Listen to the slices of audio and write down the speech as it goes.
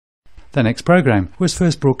The next programme was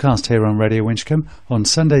first broadcast here on Radio Winchcombe on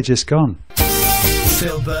Sunday just gone.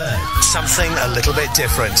 Phil Bird, something a little bit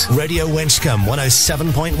different. Radio Winchcombe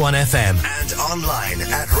 107.1 FM and online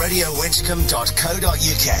at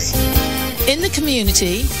radiowinchcombe.co.uk. In the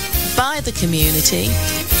community, by the community,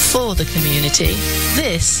 for the community,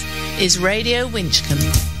 this is Radio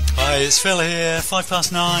Winchcombe. Hi, it's Phil here,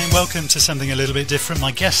 9:05. Welcome to something a little bit different.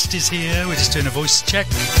 My guest is here, we're just doing a voice check.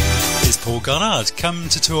 It's Paul Goddard, come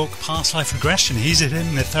to talk past life regression. He's a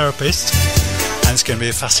hypnotherapist, and it's going to be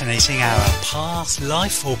a fascinating hour. Past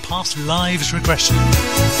life or past lives regression.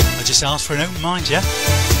 I just asked for an open mind, yeah?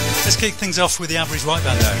 Let's kick things off with the average white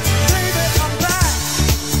band though.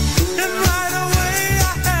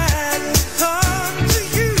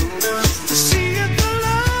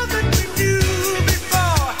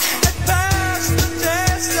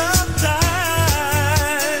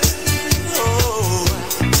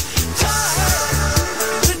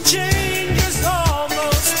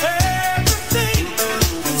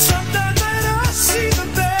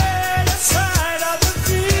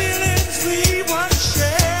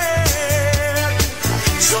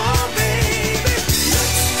 So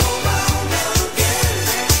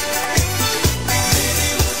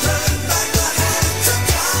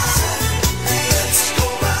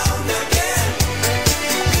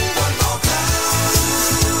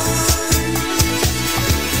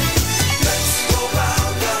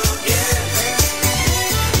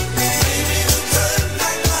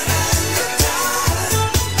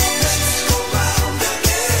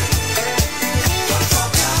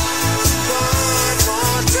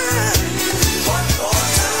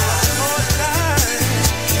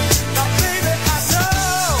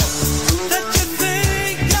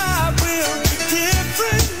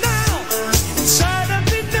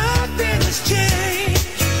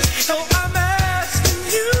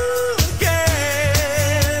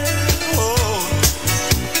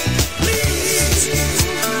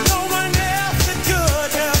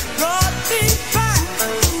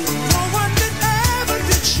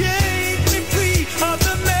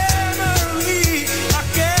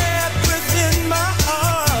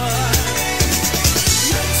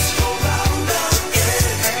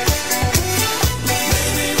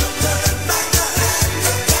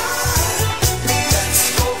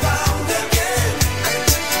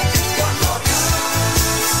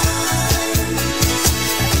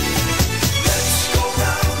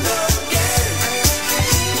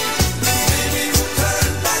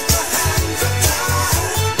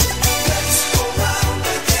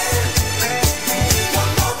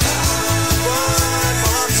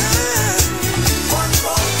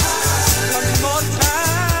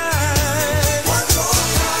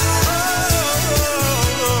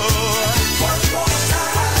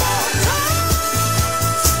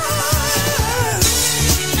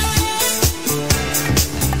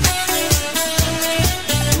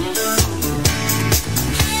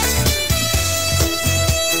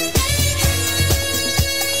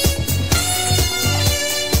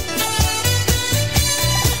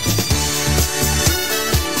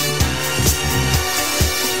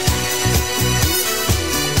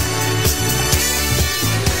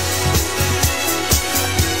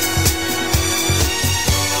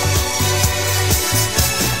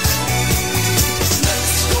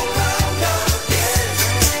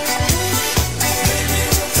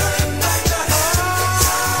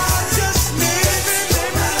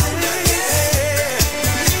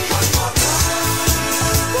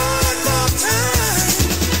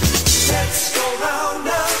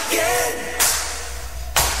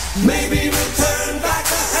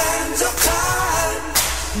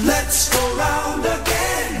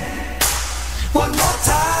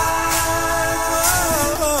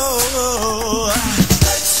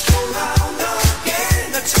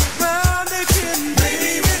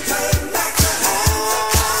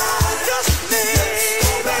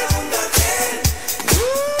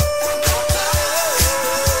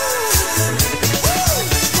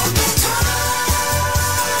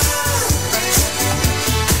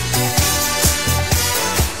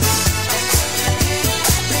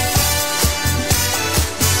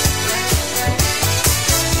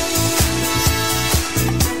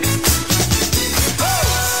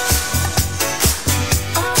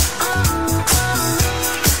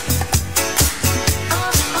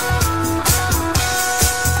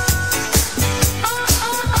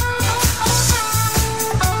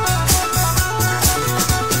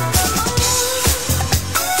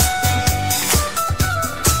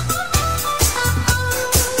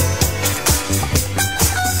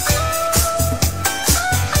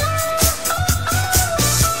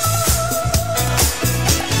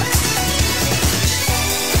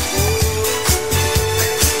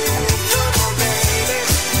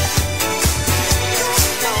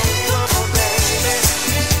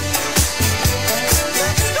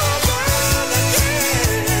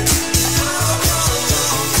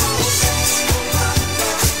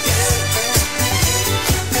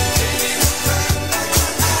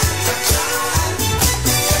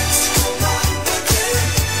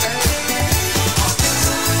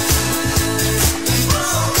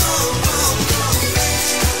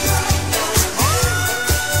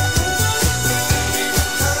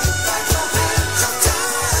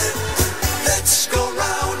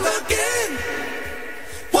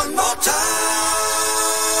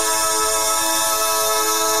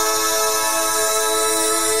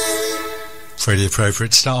Pretty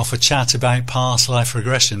appropriate to start off a chat about past life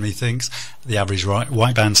regression, methinks. The average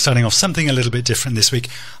white band starting off something a little bit different this week.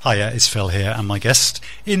 Hiya, it's Phil here, and my guest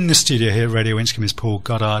in the studio here at Radio Winchcombe is Paul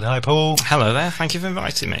Goddard. Hi, Paul. Hello there, thank you for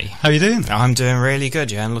inviting me. How are you doing? I'm doing really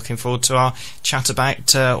good, yeah. I'm looking forward to our chat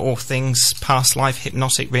about all things past life,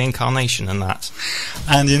 hypnotic reincarnation and that.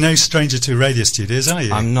 And you're no stranger to radio studios, are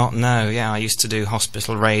you? I'm not, no, yeah. I used to do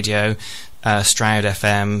hospital radio, Stroud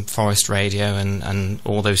FM, Forest Radio, and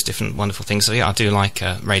all those different wonderful things. So yeah, I do like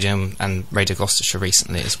radio and Radio Gloucestershire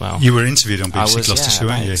recently as well. You were interviewed on BBC Gloucestershire,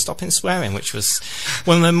 weren't you? Stopping Swearing, which was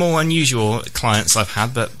one of the more unusual clients I've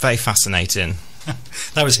had, but very fascinating.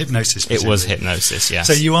 That was hypnosis. It was hypnosis, yes.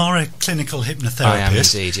 So you are a clinical hypnotherapist. I am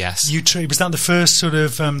indeed, yes. Was that the first sort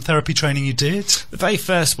of therapy training you did? The very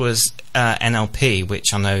first was NLP,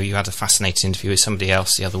 which I know you had a fascinating interview with somebody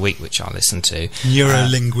else the other week, which I listened to.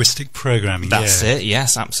 Neuro-linguistic programming. That's it,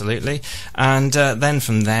 yes, absolutely. And then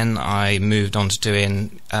from then I moved on to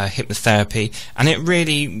doing hypnotherapy, and it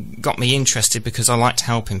really got me interested because I liked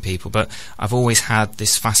helping people, but I've always had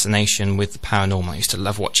this fascination with the paranormal. I used to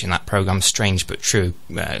love watching that program Strange But True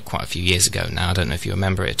quite a few years ago now. I don't know if you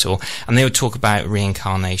remember it at all. And they would talk about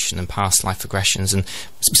reincarnation and past life regressions, and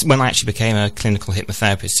when I actually became a clinical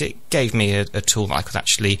hypnotherapist, it gave me a tool that I could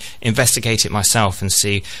actually investigate it myself and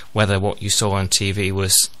see whether what you saw on TV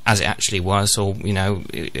was as it actually was, or, you know,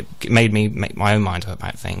 it made me make my own mind up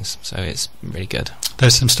about things. So it's really good.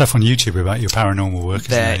 There's some stuff on YouTube about your paranormal work,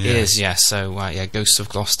 isn't there? There is, yes. So, yeah, Ghosts of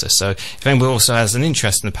Gloucester. So if anyone also has an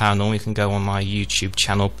interest in the paranormal, you can go on my YouTube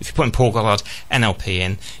channel. If you put in Paul Goddard NLP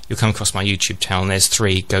in, you'll come across my YouTube channel, and there's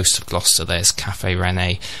 3 Ghosts of Gloucester. There's Cafe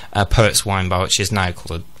Rene, Poet's Wine Bar, which is now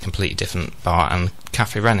called a completely different bar, and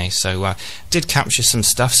Cafe Rene. So did capture some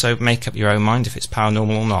stuff, so make up your own mind if it's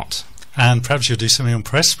paranormal or not. And perhaps you'll do something on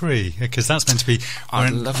Prestbury, because that's meant to be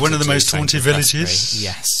one of the most haunted villages.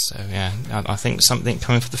 Yes, so yeah, I think something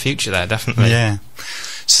coming for the future there, definitely. Yeah.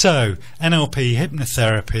 So, NLP,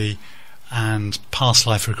 hypnotherapy, and past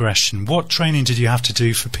life regression. What training did you have to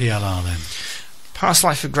do for PLR then? Past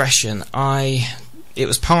life regression, it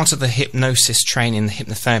was part of the hypnosis training, the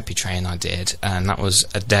hypnotherapy training I did, and that was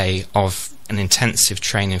a day of an intensive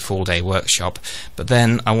training, 4-day workshop. But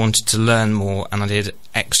then I wanted to learn more, and I did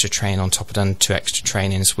extra training on top. I'd done 2 extra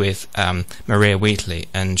trainings with Maria Wheatley,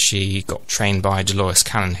 and she got trained by Dolores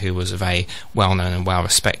Cannon, who was a very well-known and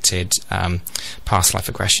well-respected past life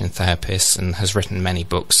regression therapist, and has written many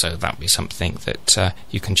books. So that would be something that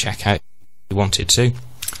you can check out if you wanted to.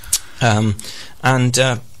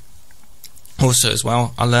 Also as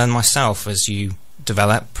well, I learned myself. As you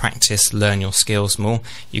develop, practice, learn your skills more,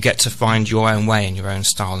 you get to find your own way and your own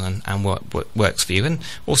style and what works for you. And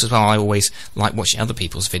also as well, I always like watching other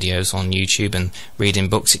people's videos on YouTube and reading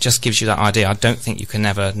books. It just gives you that idea. I don't think you can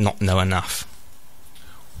ever not know enough.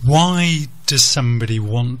 Why does somebody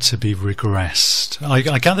want to be regressed?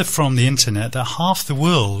 I gather from the internet that half the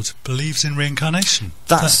world believes in reincarnation.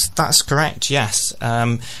 That's correct, yes.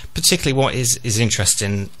 Particularly what is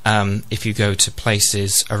interesting, if you go to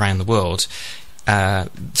places around the world,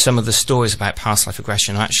 some of the stories about past life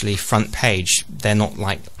regression are actually front page. They're not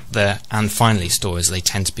like the and finally stories. They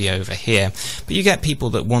tend to be over here. But you get people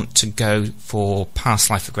that want to go for past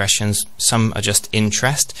life regressions. Some are just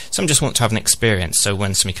interest. Some just want to have an experience. So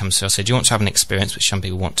when somebody comes to us, say, do you want to have an experience? Which some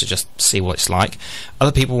people want to just see what it's like.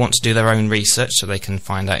 Other people want to do their own research so they can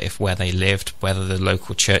find out if where they lived, whether the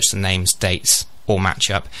local church, the names, dates all match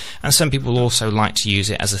up. And some people also like to use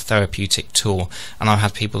it as a therapeutic tool. And I've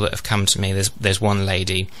had people that have come to me. There's one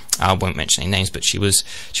lady, I won't mention any names, but she was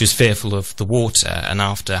fearful of the water, and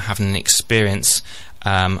after having an experience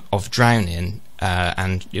of drowning,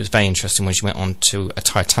 and it was very interesting when she went on to a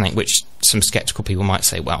Titanic, which some sceptical people might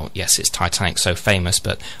say, well, yes, it's Titanic, so famous,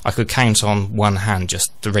 but I could count on one hand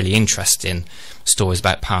just the really interesting stories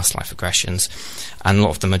about past life regressions, and a lot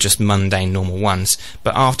of them are just mundane, normal ones.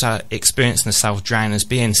 But after experiencing herself drown as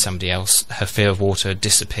being somebody else, her fear of water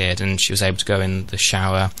disappeared, and she was able to go in the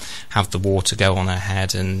shower, have the water go on her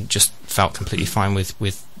head, and just felt completely fine with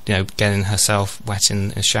you know, getting herself wet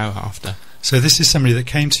in a shower after. So this is somebody that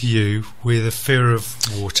came to you with a fear of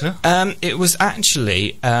water? It was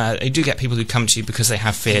actually, you do get people who come to you because they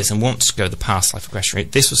have fears and want to go the past life regression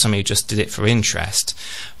route. This was somebody who just did it for interest,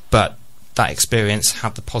 but that experience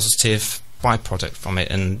had the positive byproduct from it,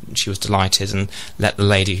 and she was delighted and let the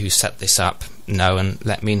lady who set this up know and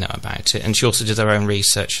let me know about it. And she also did her own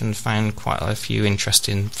research and found quite a few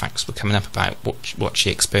interesting facts were coming up about what she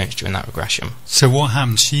experienced during that regression. So what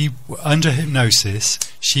happened? She, under hypnosis,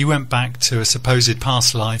 she went back to a supposed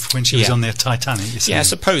past life when she was on the Titanic, you see? Yeah,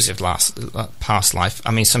 supposed past life.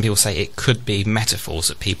 I mean, some people say it could be metaphors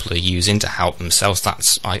that people are using to help themselves.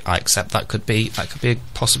 I accept that could be a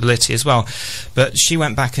possibility as well. But she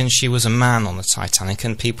went back and she was a man on the Titanic,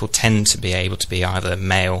 and people tend to be able to be either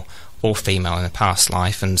male or female in a past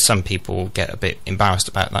life, and some people get a bit embarrassed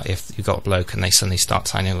about that. If you've got a bloke and they suddenly start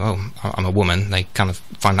saying, oh, I'm a woman, they kind of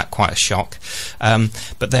find that quite a shock.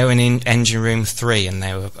 But they were in engine room 3, and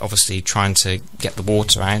they were obviously trying to get the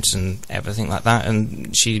water out and everything like that,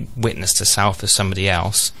 and she witnessed herself as somebody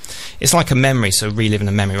else. It's like a memory, so reliving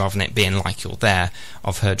a memory rather than it being like you're there,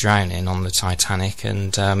 of her drowning on the Titanic.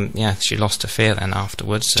 And she lost her fear then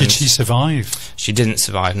afterwards. Did she survive? She didn't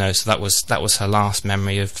survive, no. So that was her last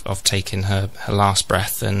memory of taking her last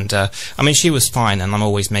breath. And I mean, she was fine, and I'm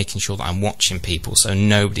always making sure that I'm watching people so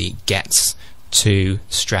nobody gets too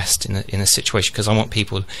stressed in a situation, because I want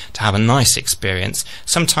people to have a nice experience.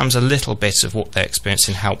 Sometimes a little bit of what they're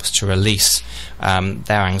experiencing helps to release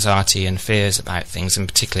their anxiety and fears about things, and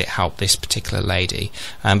particularly it helped this particular lady.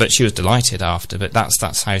 But she was delighted after. But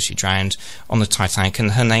that's how she drowned on the Titanic,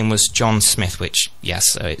 and her name was John Smith, which,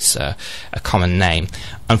 yes, so it's a common name.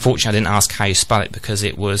 Unfortunately, I didn't ask how you spell it because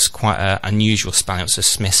it was quite an unusual spelling. It was a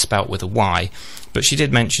Smith spelt with a Y. But she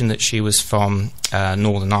did mention that she was from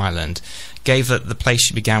Northern Ireland. Gave that the place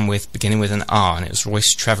she beginning with an R, and it was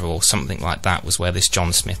Royce Trevor or something like that was where this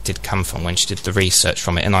John Smith did come from when she did the research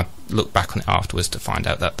from it. And I looked back on it afterwards to find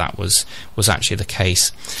out that was actually the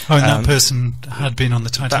case. Oh, and that person had been on the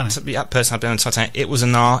Titanic? That person had been on the Titanic. It was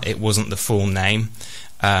an R, it wasn't the full name.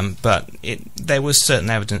 But there was certain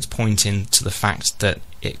evidence pointing to the fact that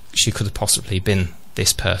she could have possibly been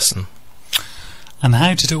this person. And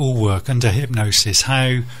how did it all work under hypnosis?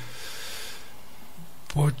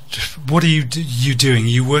 What are you doing? Are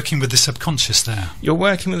you working with the subconscious there? You're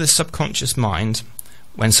working with the subconscious mind.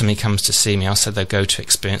 When somebody comes to see me, I said they'll go to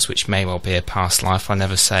experience which may well be a past life. I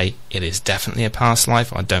never say it is definitely a past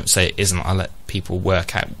life. I don't say it isn't. I let people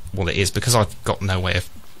work out what it is, because I've got no way of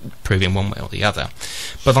proving one way or the other.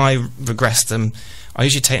 But I regress them. I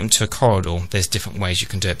usually take them to a corridor. There's different ways you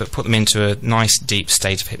can do it, but put them into a nice deep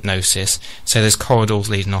state of hypnosis. So there's corridors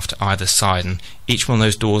leading off to either side, and each one of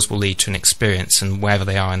those doors will lead to an experience, and wherever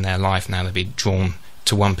they are in their life now, they'll be drawn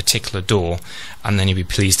to one particular door, and then you'll be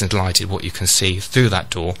pleased and delighted what you can see through that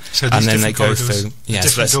door. So and then they go through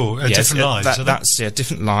different lives. That's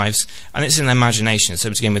different lives, and it's in their imagination. So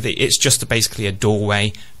to begin with, it's just basically a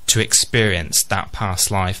doorway to experience that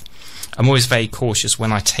past life. I'm always very cautious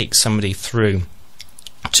when I take somebody through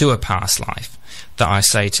to a past life, that I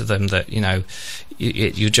say to them that,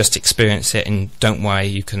 you just experience it, and don't worry,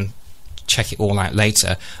 you can check it all out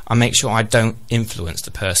later. I make sure I don't influence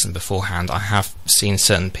the person beforehand. I have seen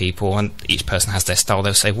certain people, and each person has their style.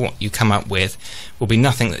 They'll say what you come up with will be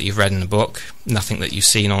nothing that you've read in a book, nothing that you've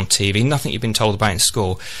seen on TV, nothing you've been told about in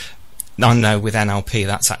school. I know with NLP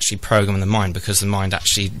that's actually programming the mind, because the mind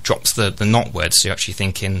actually drops the not words, so you're actually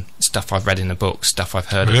thinking stuff I've read in a book, stuff I've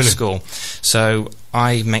heard at school. So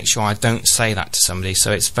I make sure I don't say that to somebody.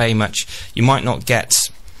 So it's very much, you might not get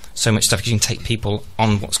so much stuff. You can take people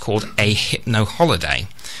on what's called a hypno holiday,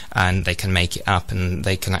 and they can make it up, and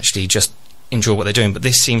they can actually just enjoy what they're doing. But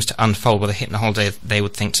this seems to unfold with a hypno holiday. They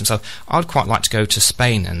would think to themselves, I'd quite like to go to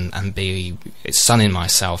Spain and be sunning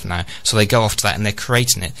myself now. So they go off to that, and they're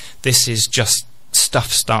creating it. This is just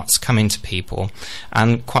stuff starts coming to people,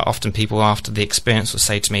 and quite often people after the experience will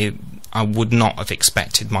say to me, I would not have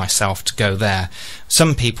expected myself to go there.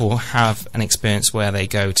 Some people have an experience where they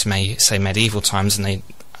go to say medieval times, and they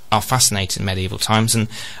are fascinated in medieval times, and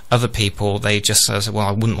other people, they just say, well,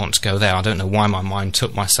 I wouldn't want to go there. I don't know why my mind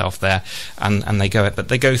took myself there, and they go it. But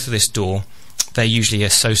they go through this door. They're usually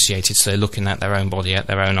associated, so they're looking at their own body, at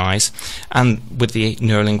their own eyes. And with the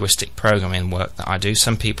neurolinguistic programming work that I do,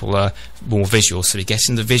 some people are more visual, so they get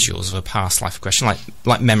in the visuals of a past life regression,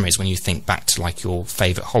 like memories when you think back to like your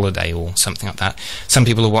favourite holiday or something like that. Some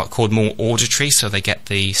people are what called more auditory, so they get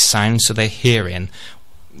the sound, so they're hearing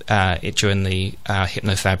it during the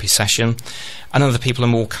hypnotherapy session. And other people are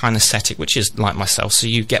more kinesthetic, which is like myself, so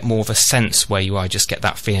you get more of a sense where you are, just get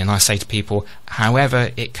that feeling. I say to people,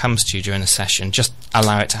 however it comes to you during a session, just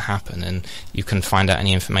allow it to happen, and you can find out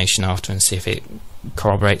any information after and see if it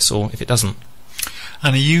corroborates or if it doesn't.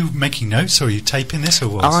 And are you making notes, or are you taping this, or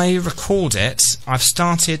what? I record it. I've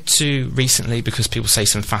started to recently, because people say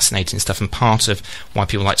some fascinating stuff, and part of why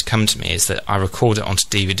people like to come to me is that I record it onto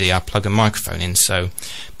DVD. I plug a microphone in so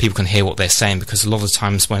people can hear what they're saying, because a lot of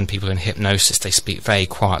times when people are in hypnosis, they speak very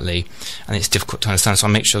quietly and it's difficult to understand. So I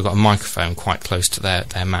make sure I've got a microphone quite close to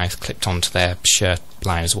their mouth, clipped onto their shirt,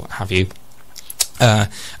 blouse, what have you.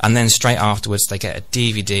 And then straight afterwards they get a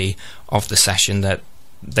DVD of the session that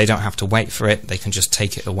they don't have to wait for it. They can just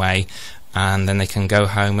take it away, and then they can go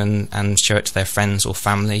home and show it to their friends or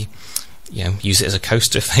family. You know, use it as a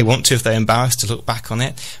coaster if they want to, if they're embarrassed to look back on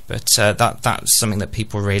it. But that's something that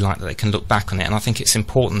people really like, that they can look back on it. And I think it's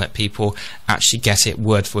important that people actually get it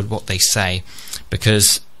word for word what they say,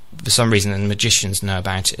 because for some reason, and magicians know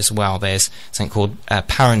about it as well, there's something called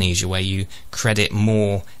pareinesia, where you credit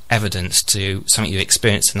more evidence to something you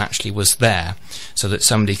experienced than actually was there, so that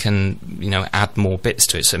somebody can, you know, add more bits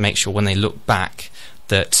to it, so make sure when they look back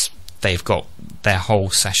that they've got their whole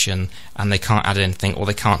session and they can't add anything, or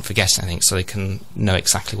they can't forget anything, so they can know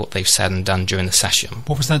exactly what they've said and done during the session.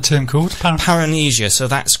 What was that term called? Pareinesia. So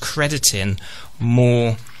that's crediting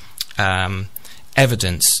more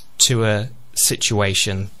evidence to a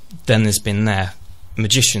situation than there's been there.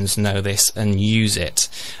 Magicians know this and use it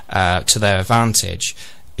to their advantage.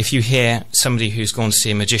 If you hear somebody who's gone to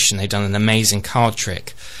see a magician, they've done an amazing card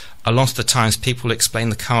trick, a lot of the times people explain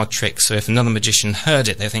the card trick, so if another magician heard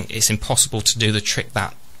it, they think it's impossible to do the trick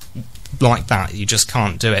like that. You just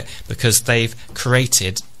can't do it, because they've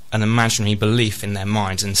created an imaginary belief in their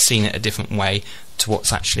minds and seen it a different way to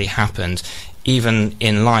what's actually happened. Even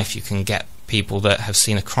in life, you can get people that have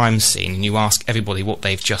seen a crime scene, and you ask everybody what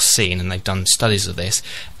they've just seen, and they've done studies of this.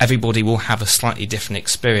 Everybody will have a slightly different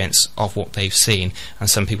experience of what they've seen, and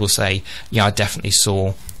some people say, yeah, I definitely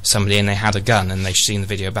saw somebody and they had a gun, and they've seen the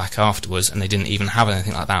video back afterwards and they didn't even have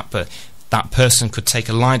anything like that. But that person could take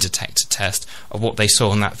a lie detector test of what they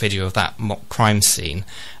saw in that video of that mock crime scene,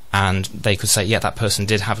 and they could say, yeah, that person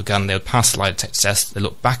did have a gun. They would pass the lie detector test, they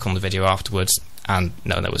look back on the video afterwards, and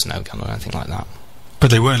no, there was no gun or anything like that. But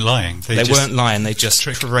they weren't lying. They weren't lying. They just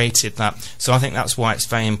created that. So I think that's why it's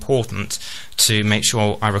very important to make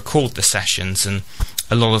sure I record the sessions. And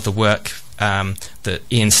a lot of the work that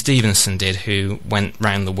Ian Stevenson did, who went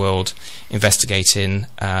round the world investigating,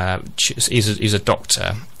 he's a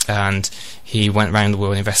doctor, and he went round the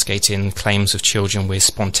world investigating claims of children with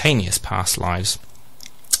spontaneous past lives.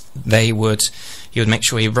 He would make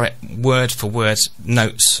sure he read word for word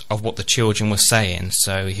notes of what the children were saying,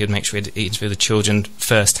 so he would make sure he'd interview the children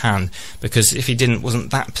first hand, because if he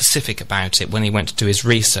wasn't that specific about it, when he went to do his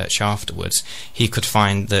research afterwards, he could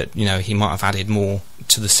find that, you know, he might have added more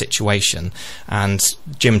to the situation. And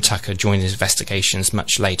Jim Tucker joined his investigations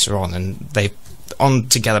much later on, and they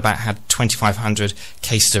together about had 2,500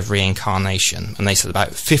 cases of reincarnation, and they said about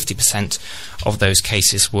 50% of those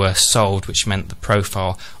cases were solved, which meant the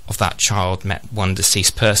profile of that child met one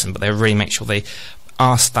deceased person. But they really make sure they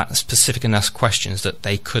asked that specific enough questions that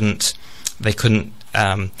they couldn't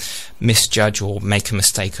misjudge or make a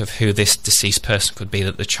mistake of who this deceased person could be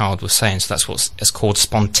that the child was saying. So that's what's called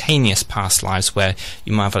spontaneous past lives, where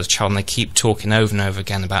you might have had a child and they keep talking over and over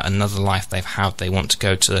again about another life they've had. They want to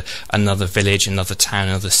go to another village, another town,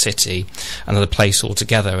 another city, another place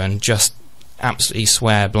altogether, and just absolutely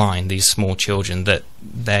swear blind, these small children, that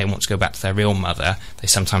they want to go back to their real mother. They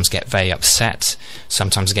sometimes get very upset,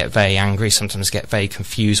 sometimes get very angry, sometimes get very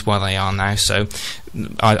confused where they are now. So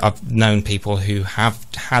I've known people who have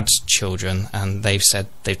had children, and they've said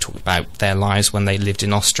they've talked about their lives when they lived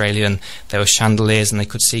in Australia and there were chandeliers and they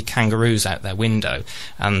could see kangaroos out their window,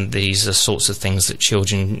 and these are sorts of things that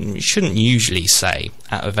children shouldn't usually say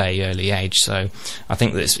at a very early age. So I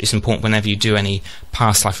think that it's important whenever you do any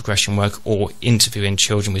past life regression work or interviewing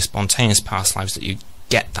children with spontaneous past lives that you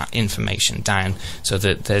get that information down so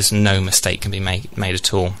that there's no mistake can be made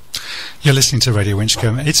at all. You're listening to Radio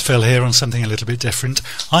Winchcombe. It's Phil here on something a little bit different.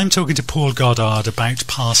 I'm talking to Paul Goddard about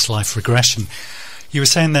past life regression. You were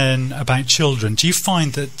saying then about children. Do you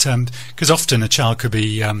find that, because often a child could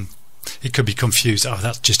be it could be confused, oh,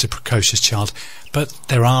 that's just a precocious child, but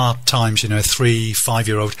there are times, you know, a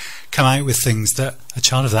 3-5-year-old come out with things that a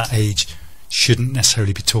child of that age shouldn't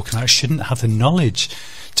necessarily be talking about, shouldn't have the knowledge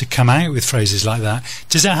to come out with phrases like that.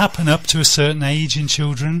 Does that happen up to a certain age in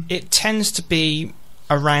children? It tends to be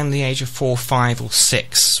around the age of 4, 5 or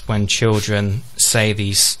 6 when children say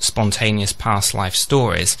these spontaneous past life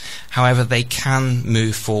stories. However, they can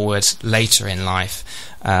move forward later in life.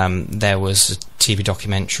 There was a TV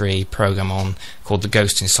documentary program on called The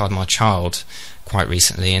Ghost Inside My Child quite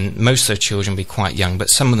recently, and most of the children would be quite young, but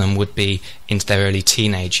some of them would be into their early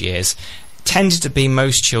teenage years. tended to be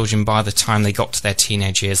most children, by the time they got to their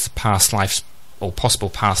teenage years, the past lives or possible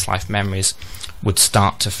past life memories would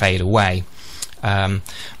start to fade away.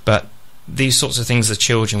 But these sorts of things the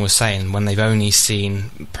children were saying when they've only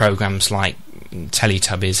seen programs like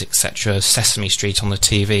Teletubbies, etc., Sesame Street on the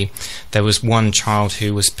TV. There was one child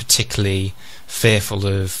who was particularly fearful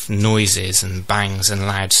of noises and bangs and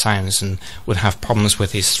loud sounds and would have problems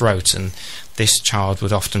with his throat, and this child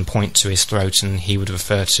would often point to his throat and he would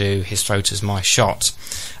refer to his throat as my shot.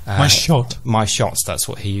 My shot? My shots, that's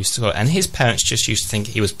what he used to call it. And his parents just used to think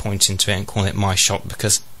he was pointing to it and calling it my shot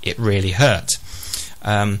because it really hurt.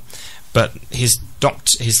 But his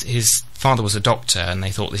father was a doctor, and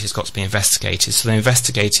they thought this has got to be investigated. So they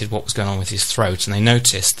investigated what was going on with his throat, and they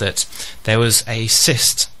noticed that there was a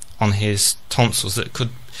cyst on his tonsils that could,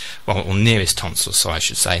 well, or near his tonsils, so I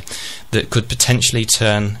should say, that could potentially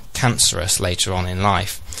turn cancerous later on in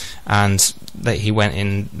life. And he went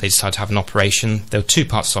in, they decided to have an operation. There were two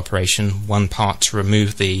parts of the operation, one part to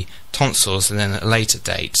remove the tonsils, and then at a later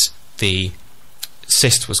date the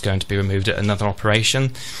cyst was going to be removed at another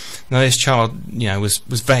operation. Now this child,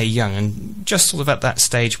 was very young and just sort of at that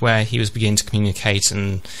stage where he was beginning to communicate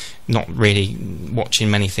and not really watching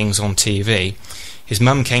many things on TV. His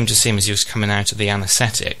mum came to see him as he was coming out of the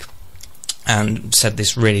anaesthetic and said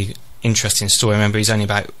this really interesting story. I remember he's only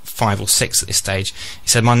about 5 or 6 at this stage. He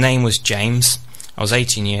said, "My name was James. I was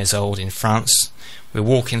 18 years old in France. We were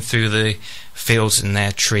walking through the fields and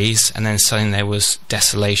their trees, and then suddenly there was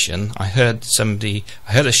desolation. I heard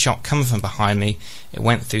a shot come from behind me. It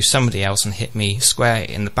went through somebody else and hit me square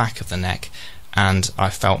in the back of the neck, and I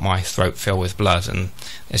felt my throat fill with blood." And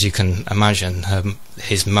as you can imagine,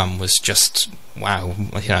 his mum was just, wow,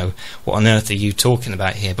 what on earth are you talking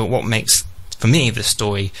about here? But what makes, for me, the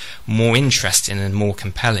story more interesting and more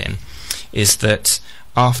compelling is that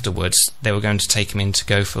afterwards they were going to take him in to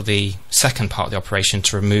go for the second part of the operation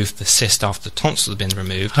to remove the cyst after the tonsils had been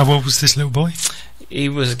removed. How old was this little boy? He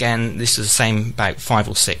was, again, this is the same, about 5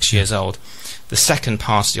 or 6 years old. The second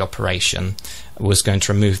part of the operation was going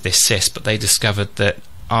to remove this cyst, but they discovered that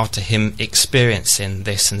after him experiencing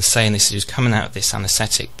this and saying this, he was coming out of this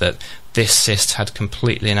anaesthetic, that this cyst had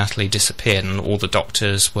completely and utterly disappeared, and all the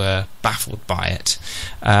doctors were baffled by it.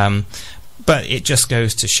 But it just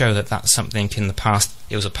goes to show that that's something in the past,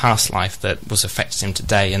 it was a past life that was affecting him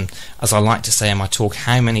today. And as I like to say in my talk,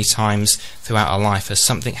 how many times throughout our life has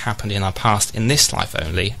something happened in our past, in this life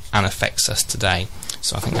only, and affects us today?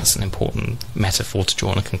 So I think that's an important metaphor to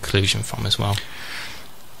draw a conclusion from as well.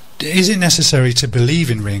 Is it necessary to believe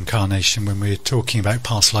in reincarnation when we're talking about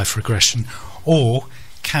past life regression, or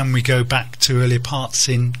can we go back to earlier parts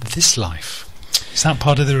in this life? Is that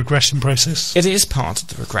part of the regression process? It is part of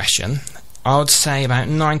the regression. I would say about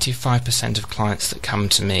 95% of clients that come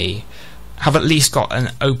to me have at least got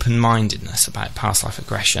an open-mindedness about past life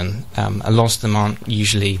regression. A lot of them aren't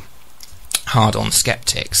usually hard-on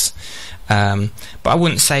skeptics, but I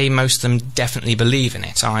wouldn't say most of them definitely believe in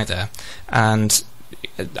it either. And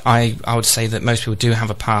I would say that most people do have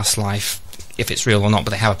a past life, if it's real or not, but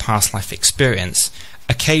they have a past life experience.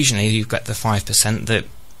 Occasionally you've got the 5% that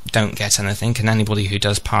don't get anything, and anybody who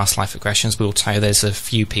does past life regressions will tell you there's a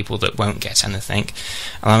few people that won't get anything.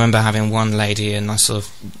 And I remember having one lady, and I sort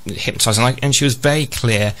of hypnotised her, and she was very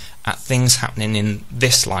clear at things happening in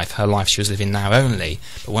this life, her life she was living now only.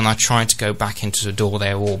 But when I tried to go back into the door,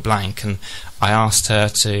 they were all blank, and I asked her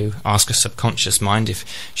to ask her subconscious mind if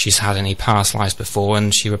she's had any past lives before,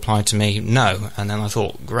 and she replied to me no. And then I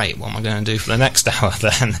thought, great, what am I going to do for the next hour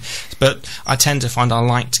then? But I tend to find I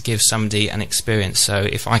like to give somebody an experience, so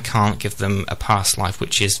if I can't give them a past life,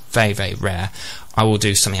 which is very, very rare, I will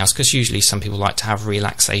do something else, because usually some people like to have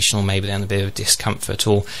relaxation, or maybe then a bit of discomfort,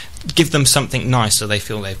 or give them something nice so they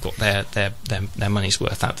feel they've got their money's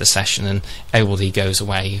worth out of the session, and everybody goes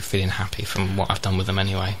away feeling happy from what I've done with them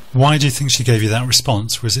anyway. Why do you think she gave you that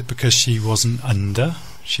response? Was it because she wasn't under?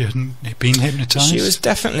 She hadn't been hypnotised? She was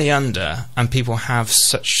definitely under, and people have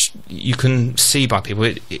such, you can see by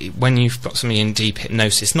people, when you've got somebody in deep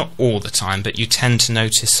hypnosis, not all the time, but you tend to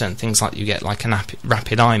notice certain things, like you get like a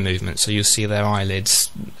rapid eye movement, so you'll see their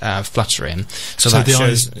eyelids fluttering. So that the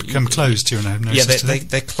shows, eyes become closed during hypnosis? Yeah,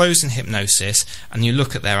 they're closed in hypnosis, and you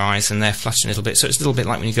look at their eyes and they're fluttering a little bit, so it's a little bit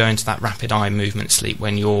like when you go into that rapid eye movement sleep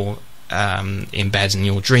when you're in bed and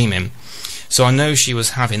you're dreaming. So I know she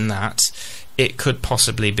was having that. It could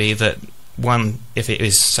possibly be that, one, if it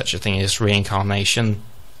is such a thing as reincarnation,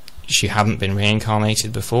 she hadn't been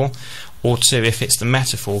reincarnated before, or two, if it's the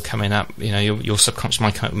metaphor coming up, your subconscious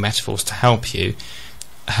mind coming up with metaphors to help you,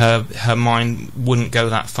 her mind wouldn't go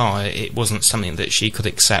that far. It wasn't something that she could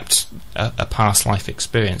accept a past life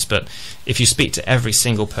experience. But if you speak to every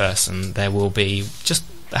single person, there will be just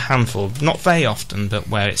a handful, not very often, but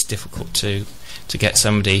where it's difficult to get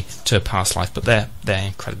somebody to a past life, but they're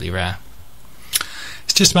incredibly rare.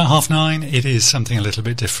 It's just about 9:30. It is something a little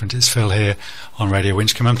bit different. It's Phil here on Radio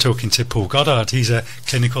Winchcombe. I'm talking to Paul Goddard. He's a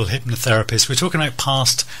clinical hypnotherapist. We're talking about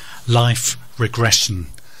past life regression.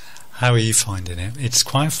 How are you finding it? It's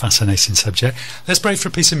quite a fascinating subject. Let's break for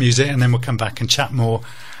a piece of music and then we'll come back and chat more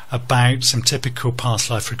about some typical past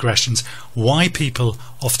life regressions. Why people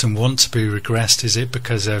often want to be regressed. Is it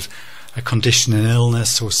because of a condition, an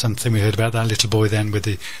illness or something? We heard about that little boy then with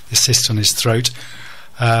the cyst on his throat.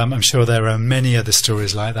 I'm sure there are many other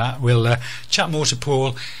stories like that. We'll chat more to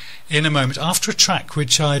Paul in a moment after a track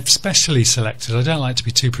which I've specially selected. I don't like to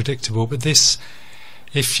be too predictable, but this,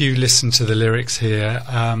 if you listen to the lyrics here,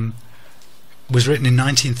 was written in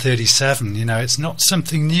 1937. You know, it's not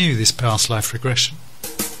something new, this past life regression.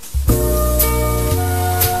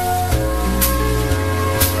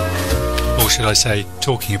 Or should I say,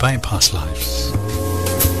 talking about past lives.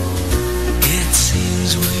 It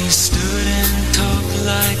seems we stood and talked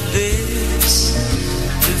like this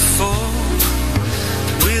before.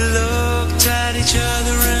 We looked at each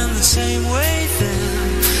other in the same way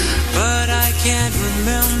then, but I can't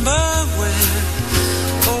remember where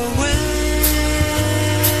or when.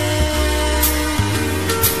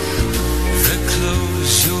 The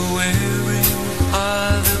clothes you're wearing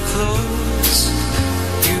are the clothes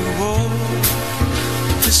you wore.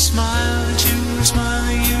 The smile that you were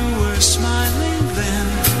smiling, you were smiling then,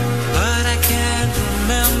 but I can't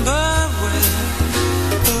remember where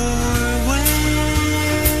or when.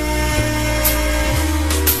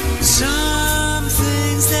 Some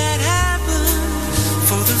things that happen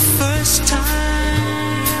for the first time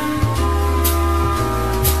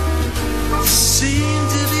seem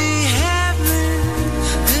to be happening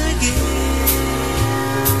again,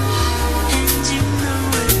 and you know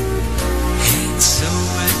it. And so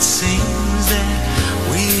it seems that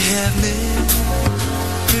we have met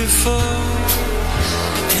before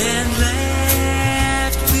and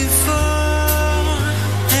laughed before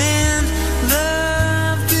and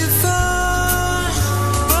loved before,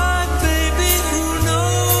 but baby, who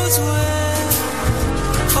knows where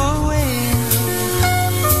or when.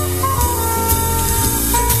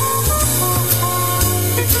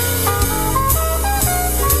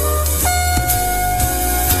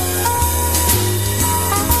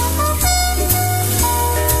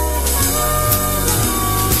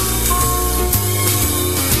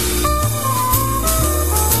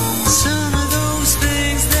 Some of those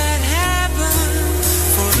things that happen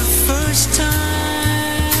for the first time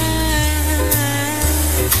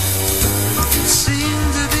seem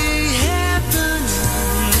to be happening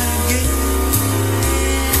again,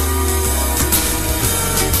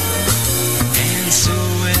 and so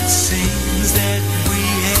it seems that we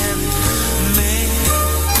have met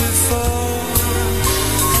before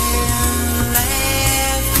and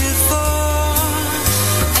laughed before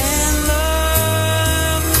and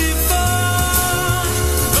loved before,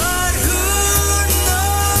 but who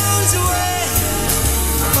knows where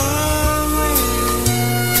or when.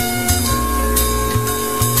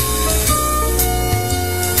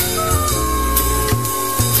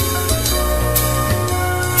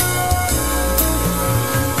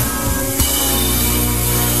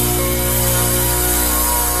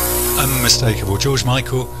 Unmistakable. George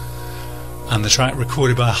Michael, and the track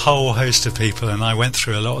recorded by a whole host of people, and I went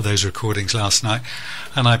through a lot of those recordings last night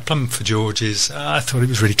and I plumbed for George's. I thought it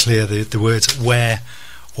was really clear, the words where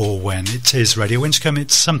or when. It is Radio Winchcombe.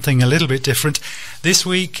 It's something a little bit different. This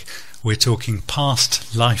week we're talking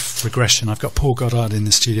past life regression. I've got Paul Goddard in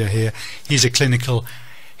the studio here. He's a clinical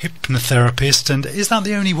hypnotherapist. And is that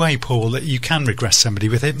the only way, Paul, that you can regress somebody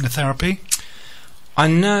with hypnotherapy? I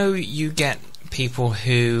know you get people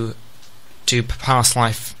who do past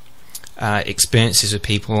life experiences with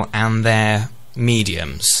people and they're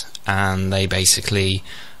mediums, and they basically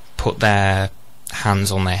put their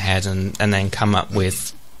hands on their head and then come up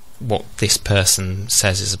with what this person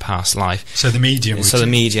says is a past life. So the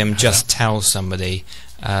medium just tells somebody.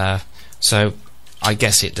 So I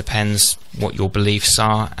guess it depends what your beliefs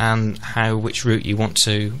are and which route you want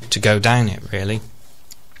to go down it, really.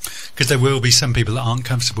 Because there will be some people that aren't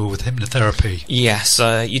comfortable with hypnotherapy. Yes,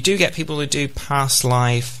 you do get people who do past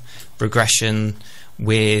life regression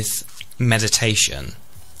with meditation.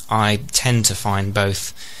 I tend to find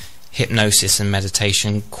both hypnosis and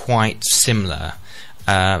meditation quite similar.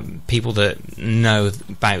 people that know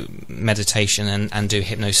about meditation and do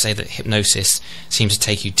hypnosis say that hypnosis seems to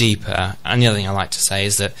take you deeper. And the other thing I like to say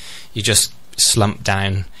is that you just slump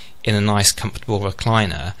down in a nice comfortable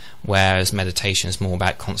recliner, whereas meditation is more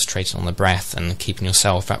about concentrating on the breath and keeping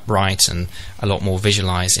yourself upright and a lot more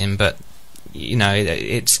visualizing. But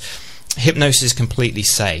hypnosis is completely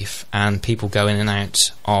safe, and people go in and out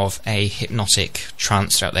of a hypnotic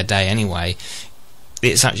trance throughout their day anyway.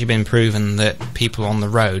 It's actually been proven that people on the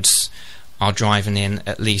roads are driving in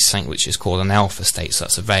at least something which is called an alpha state, so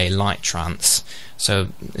that's a very light trance. So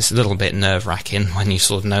it's a little bit nerve-wracking when you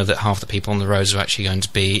sort of know that half the people on the roads are actually going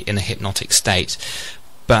to be in a hypnotic state.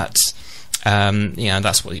 But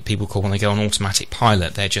that's what people call when they go on automatic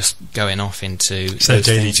pilot. They're just going off into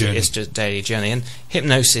daily journey. It's just daily journey, and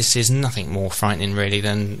hypnosis is nothing more frightening really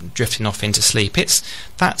than drifting off into sleep. It's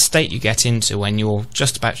that state you get into when you're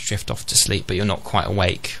just about to drift off to sleep, but you're not quite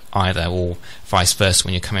awake either, or vice versa.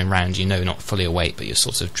 When you're coming round, you're not fully awake, but you're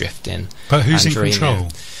sort of drifting. But who's in control?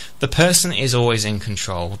 The person is always in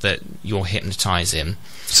control that you're hypnotising.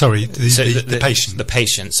 Sorry, the patient. The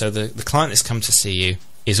patient. So the client that's come to see you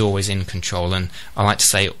is always in control, and I like to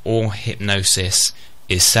say all hypnosis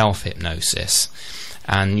is self-hypnosis,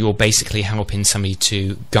 and you're basically helping somebody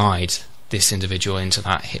to guide this individual into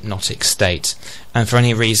that hypnotic state. And for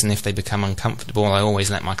any reason, if they become uncomfortable, I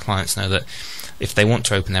always let my clients know that if they want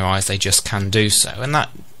to open their eyes, they just can do so, and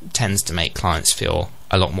that tends to make clients feel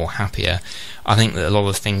a lot more happier. I think that a lot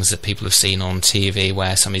of things that people have seen on TV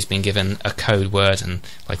where somebody's been given a code word, and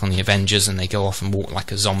like on the Avengers, and they go off and walk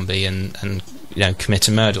like a zombie and commit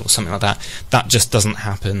a murder or something like that, that just doesn't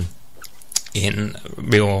happen in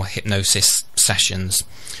real hypnosis sessions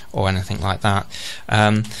or anything like that.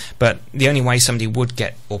 But the only way somebody would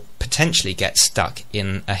get or potentially get stuck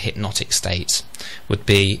in a hypnotic state would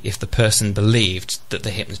be if the person believed that the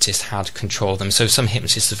hypnotist had control of them. So some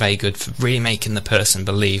hypnotists are very good for really making the person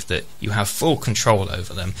believe that you have full control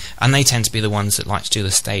over them, and they tend to be the ones that like to do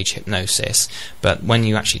the stage hypnosis. But when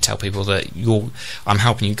you actually tell people that I'm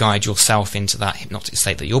helping you guide yourself into that hypnotic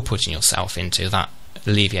state that you're putting yourself into, that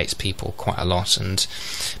alleviates people quite a lot, and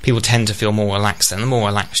people tend to feel more relaxed. And the more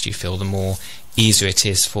relaxed you feel, the more easier it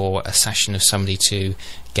is for a session of somebody to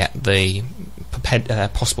get the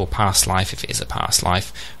possible past life, if it is a past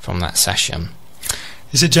life, from that session.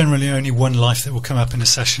 Is it generally only one life that will come up in a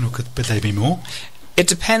session, or could there be more? It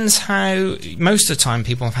depends how. Most of the time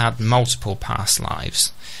people have had multiple past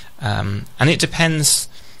lives, and it depends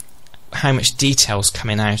how much detail's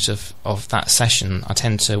coming out of that session. I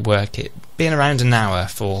tend to work it being around an hour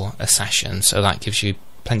for a session, so that gives you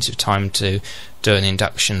plenty of time to do an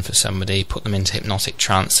induction for somebody, put them into hypnotic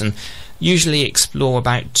trance, and usually explore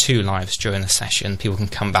about 2 lives during a session. People can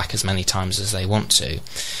come back as many times as they want to.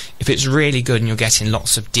 If it's really good and you're getting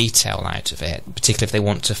lots of detail out of it, particularly if they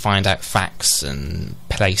want to find out facts and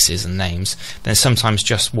places and names, then sometimes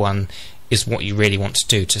just one is what you really want to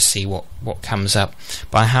do to see what comes up.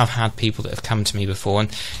 But I have had people that have come to me before,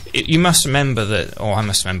 and you must remember that, or I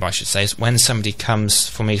must remember I should say, is when somebody comes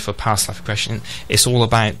for me for past life regression, it's all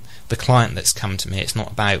about the client that's come to me. It's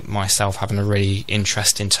not about myself having a really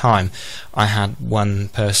interesting time. I had one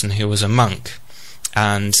person who was a monk,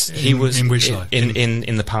 and he was in which life?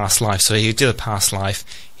 In the past life. So he did a past life,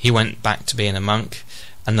 he went back to being a monk,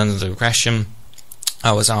 and under the regression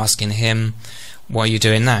I was asking him, what are you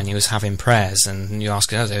doing now? And he was having prayers. And you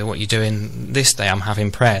ask him, what are you doing this day? I'm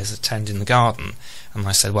having prayers, attending the garden. And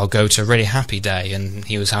I said, well, go to a really happy day. And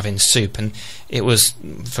he was having soup, and it was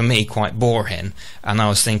for me quite boring, and I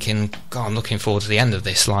was thinking, God, I'm looking forward to the end of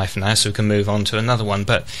this life now so we can move on to another one.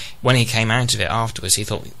 But when he came out of it afterwards, he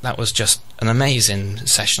thought that was just an amazing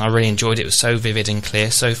session. I really enjoyed it. It was so vivid and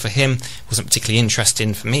clear. So for him, it wasn't particularly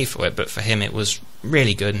interesting for me for it, but for him it was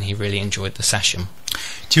really good, and he really enjoyed the session.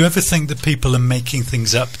 Do you ever think that people are making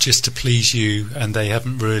things up just to please you, and they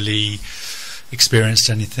haven't really experienced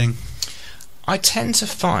anything? I tend to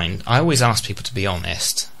find, I always ask people to be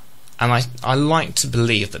honest, and I like to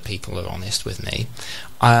believe that people are honest with me,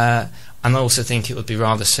 and I also think it would be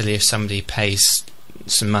rather silly if somebody pays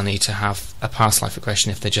some money to have a past life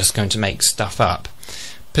regression if they're just going to make stuff up.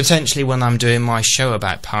 Potentially when I'm doing my show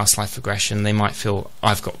about past life regression, they might feel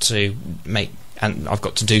I've got to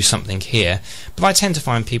do something here, but I tend to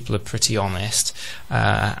find people are pretty honest,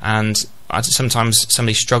 and sometimes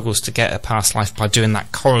somebody struggles to get a past life by doing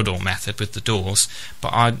that corridor method with the doors,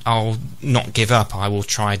 but I'll not give up. I will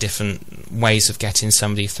try different ways of getting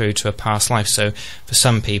somebody through to a past life. So for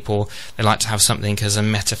some people, they like to have something as a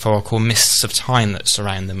metaphorical mists of time that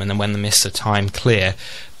surround them, and then when the mists of time clear,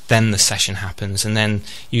 then the session happens, and then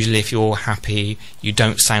usually if you're happy, you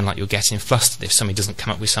don't sound like you're getting flustered. If somebody doesn't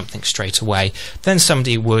come up with something straight away, then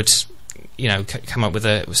somebody would, you know, come up with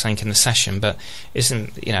something in the session. But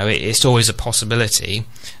it's always a possibility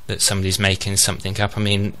that somebody's making something up. I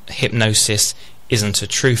mean, hypnosis isn't a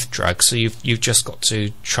truth drug, so you've just got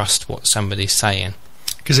to trust what somebody's saying.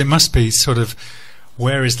 Because it must be sort of,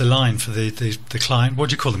 where is the line for the client? What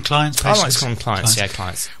do you call them? Clients? Patients? I like to call them clients. Yeah,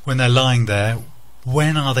 clients. When they're lying there,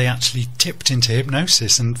 when are they actually tipped into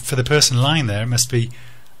hypnosis? And for the person lying there, it must be,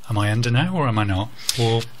 am I under now or am I not?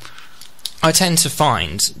 Or I tend to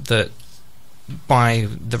find that by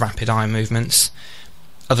the rapid eye movements,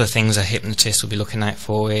 other things a hypnotist will be looking out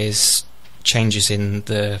for is changes in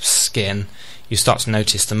the skin. You start to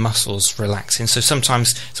notice the muscles relaxing. So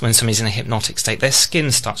sometimes when somebody's in a hypnotic state, their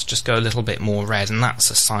skin starts to just go a little bit more red, and that's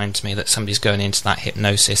a sign to me that somebody's going into that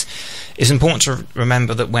hypnosis. It's important to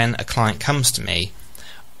remember that when a client comes to me,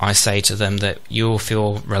 I say to them that you'll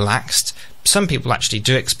feel relaxed. Some people actually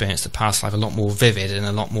do experience the past life a lot more vivid and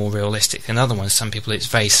a lot more realistic than other ones. Some people it's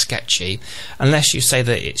very sketchy. Unless you say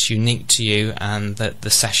that it's unique to you and that the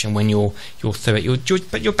session when you're through it,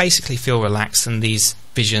 but you'll basically feel relaxed, and these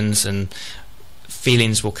visions and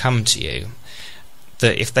feelings will come to you.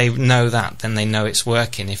 That if they know that, then they know it's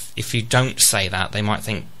working. If you don't say that, they might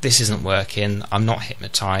think this isn't working, I'm not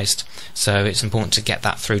hypnotized. So it's important to get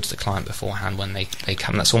that through to the client beforehand when they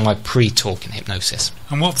come. That's all my pre-talk in hypnosis.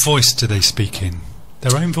 And what voice do they speak in?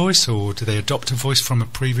 Their own voice, or do they adopt a voice from a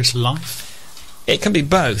previous life? It can be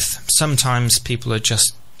both. Sometimes people are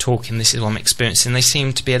just talking, this is what I'm experiencing. They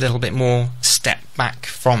seem to be a little bit more step back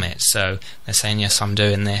from it, so they're saying, yes, I'm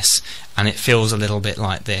doing this and it feels a little bit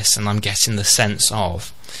like this, and I'm getting the sense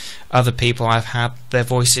of. Other people I've had, their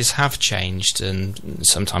voices have changed and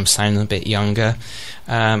sometimes sound a bit younger.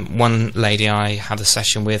 One lady I had a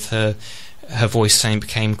session with, her voice suddenly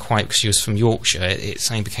became quite, because she was from Yorkshire, it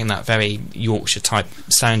suddenly became that very Yorkshire type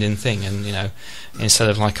sounding thing, and you know, instead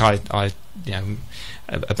of like I you know,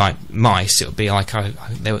 about mice, it would be like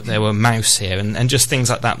there were mouse here, and just things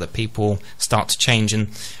like that people start to change. And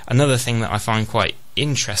another thing that I find quite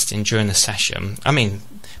interesting during the session, I mean,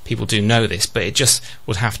 people do know this, but it just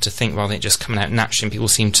would have to think rather than it just coming out naturally, and people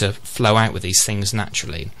seem to flow out with these things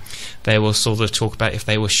naturally. They will sort of talk about if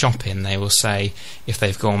they were shopping, they will say if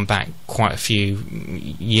they've gone back quite a few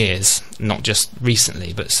years, not just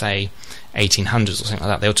recently, but say 1800s or something like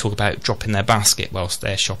that, they'll talk about dropping their basket whilst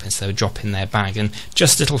they're shopping, so they'll drop in their bag, and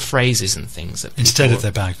just little phrases and things that people, instead of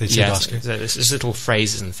their bag they say basket. There's just little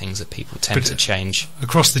phrases and things that people tend to change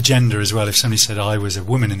across the gender as well. If somebody said I was a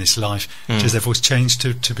woman in this life, does their voice change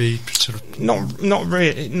to be sort of not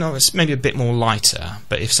really? No, it's maybe a bit more lighter.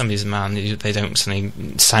 But if somebody's a man, they don't suddenly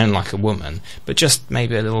sound like a woman, but just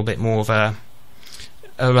maybe a little bit more of a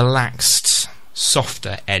relaxed,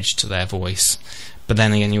 softer edge to their voice. But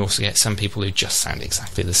then again, you also get some people who just sound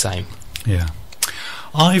exactly the same. Yeah,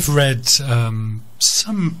 I've read some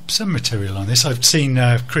material on this. I've seen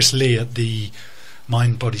Chris Lee at the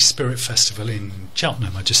Mind, Body, Spirit Festival in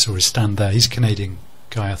Cheltenham. I just saw his stand there. He's a Canadian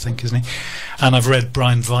guy, I think, isn't he? And I've read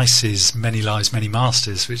Brian Weiss's Many Lives, Many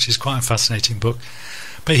Masters, which is quite a fascinating book.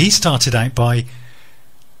 But he started out by,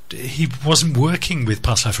 he wasn't working with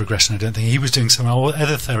past life regression, I don't think. He was doing some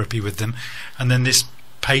other therapy with them, and then this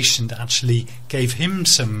patient actually gave him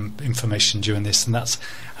some information during this, and that's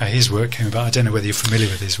how his work came about. I don't know whether you're familiar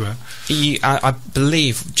with his work. I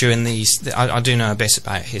believe during these, I do know a bit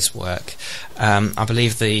about his work. I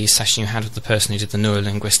believe the session you had with the person who did the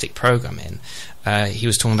neuro-linguistic programming, he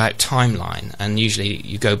was talking about timeline, and usually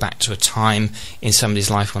you go back to a time in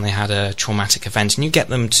somebody's life when they had a traumatic event, and you get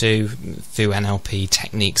them to, through NLP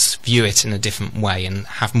techniques, view it in a different way and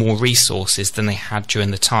have more resources than they had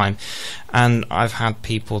during the time. And I've had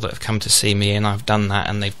people that have come to see me and I've done that,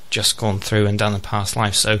 and they've just gone through and done a past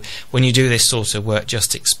life. So when you do this sort of work,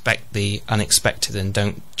 just expect the unexpected and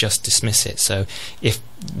don't just dismiss it. So if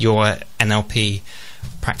you're an NLP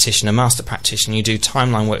practitioner, master practitioner, you do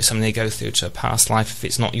timeline work, something they go through to a past life, if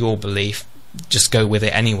it's not your belief, just go with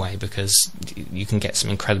it anyway, because you can get some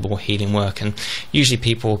incredible healing work, and usually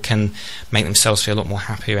people can make themselves feel a lot more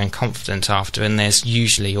happier and confident after, and there's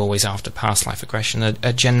usually always after past life regression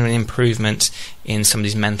a genuine improvement in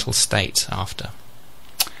somebody's mental state after.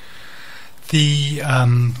 The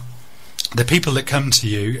people that come to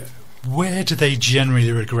you, where do they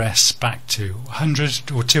generally regress back to?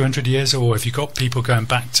 100 or 200 years, or have you got people going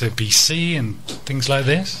back to BC and things like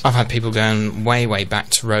this? I've had people going way, way back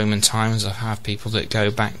to Roman times. I've had people that go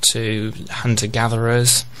back to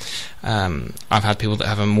hunter-gatherers. I've had people that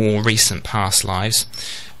have a more recent past lives.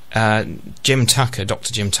 Jim Tucker,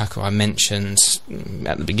 Dr. Jim Tucker, I mentioned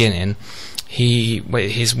at the begining,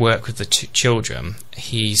 his work with the children,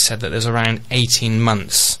 he said that there's around 18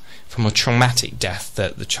 months from a traumatic death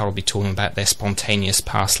that the child will be talking about their spontaneous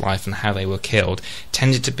past life and how they were killed,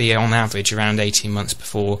 tended to be on average around 18 months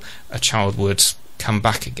before a child would come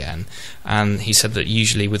back again. And he said that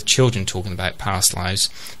usually with children talking about past lives,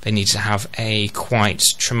 they need to have a quite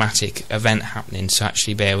traumatic event happening to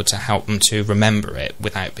actually be able to help them to remember it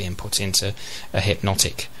without being put into a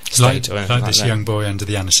hypnotic state or anything like this young boy under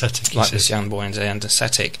the anaesthetic. Like this young boy under the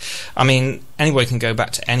anaesthetic. I mean, anybody can go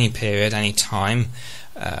back to any period, any time.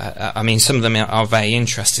 I mean, some of them are very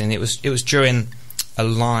interesting. It was during a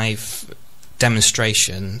live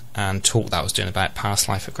demonstration and talk that I was doing about past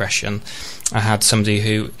life regression. I had somebody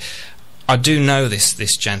who, I do know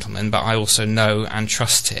this gentleman, but I also know and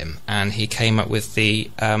trust him, and he came up with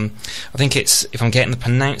the I think it's, if I'm getting the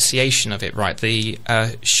pronunciation of it right, the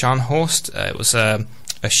Scharnhorst. It was a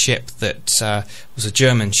ship that was a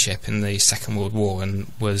German ship in the Second World War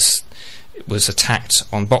and was attacked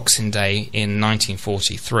on Boxing Day in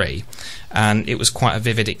 1943, and it was quite a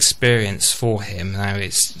vivid experience for him. Now,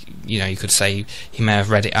 it's, you know, you could say he may have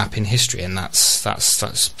read it up in history, and that's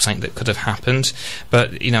something that could have happened,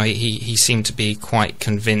 but you know, he seemed to be quite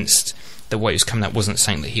convinced that what he was coming up wasn't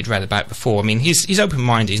something that he'd read about before. I mean, he's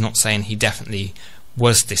open-minded. He's not saying he definitely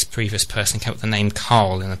was this previous person, came up with the name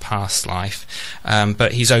Carl in a past life,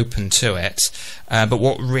 but he's open to it. But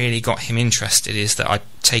what really got him interested is that I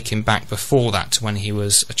take him back before that to when he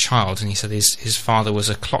was a child, and he said his father was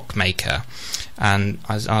a clockmaker, and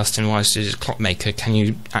I asked him, why is he a clockmaker? Can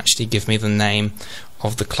you actually give me the name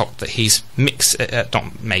of the clock that he's a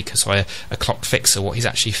clock fixer, what he's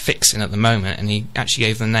actually fixing at the moment? And he actually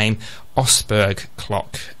gave the name Osberg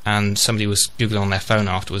clock, and somebody was googling on their phone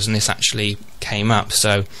afterwards, and this actually came up.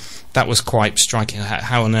 So that was quite striking,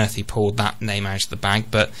 how on earth he pulled that name out of the bag.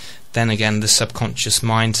 But then again, the subconscious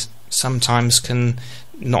mind sometimes can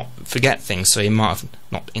not forget things, so he might have,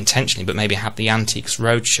 not intentionally, but maybe had the Antiques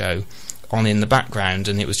Roadshow on in the background,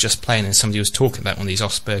 and it was just playing, and somebody was talking about one of these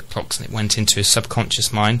Osberg clocks, and it went into his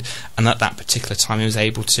subconscious mind, and at that particular time he was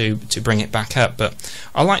able to bring it back up. But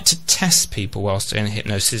I like to test people whilst doing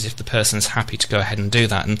hypnosis if the person's happy to go ahead and do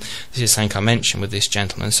that, and this is something I mentioned with this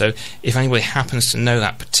gentleman. So if anybody happens to know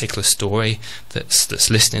that particular story that's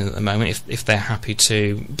listening at the moment, if they're happy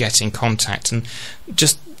to get in contact and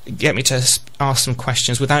just get me to ask some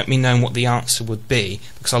questions without me knowing what the answer would be,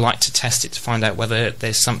 because I like to test it to find out whether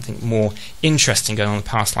there's something more interesting going on in the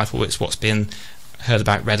past life, or it's what's been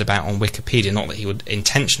read about on Wikipedia. Not that he would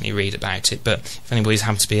intentionally read about it, but if anybody's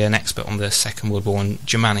happened to be an expert on the Second World War and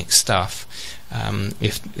Germanic stuff,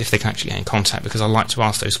 if they can actually get in contact, because I like to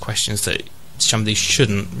ask those questions that somebody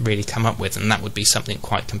shouldn't really come up with, and that would be something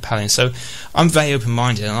quite compelling. So I'm very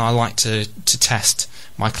open-minded, and I like to test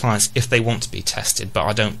my clients if they want to be tested, but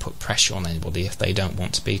I don't put pressure on anybody if they don't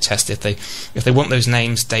want to be tested. If they want those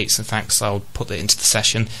names, dates and facts, I'll put it into the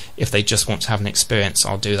session. If they just want to have an experience,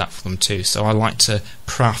 I'll do that for them too. So I like to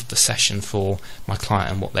craft the session for my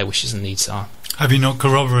client and what their wishes and needs are. Have you not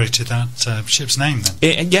corroborated that ship's name then?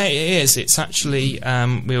 Yeah, it is. It's actually,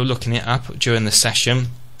 we were looking it up during the session,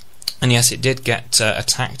 and yes, it did get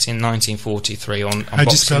attacked in 1943 on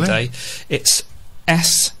Boxing Day. It's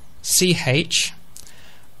SCHORNHORST.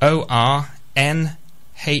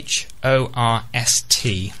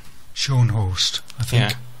 Scharnhorst, I think.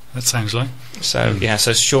 Yeah. That sounds like. So yeah,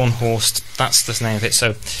 so Scharnhorst, that's the name of it. So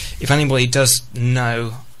if anybody does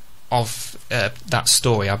know of that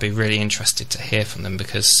story, I'd be really interested to hear from them,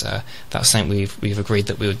 because that's something we've agreed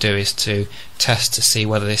that we would do, is to test to see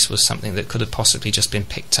whether this was something that could have possibly just been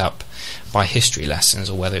picked up by history lessons,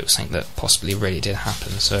 or whether it was something that possibly really did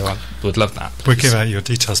happen. So I would love that. We'll give out your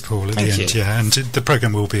details, Paul, at the end. Thank you. Yeah, and the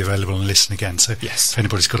programme will be available on Listen Again, so yes, if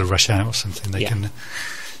anybody's got to rush out or something, they can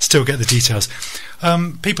still get the details.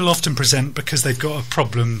 People often present because they've got a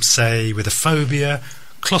problem, say with a phobia,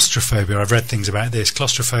 claustrophobia. I've read things about this.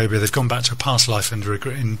 Claustrophobia, they've gone back to a past life in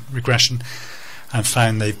regression and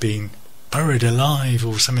found they've been buried alive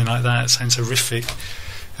or something like that. It sounds horrific.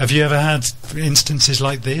 Have you ever had instances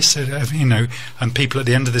like this? You know, and people at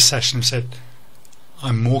the end of the session have said,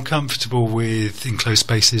 I'm more comfortable with enclosed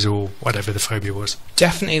spaces, or whatever the phobia was?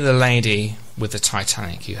 Definitely the lady with the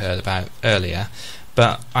Titanic you heard about earlier,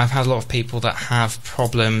 but I've had a lot of people that have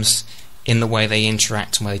problems in the way they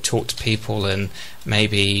interact and way they talk to people, and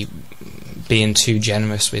maybe being too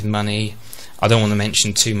generous with money. I don't want to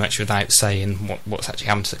mention too much without saying what's actually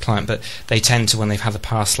happened to the client, but they tend to, when they've had a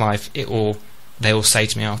past life, they will say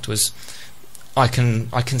to me afterwards, I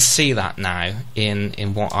can see that now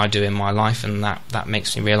in what I do in my life, and that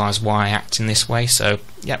makes me realise why I act in this way. So,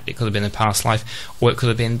 yep, it could have been a past life, or it could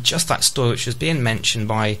have been just that story which was being mentioned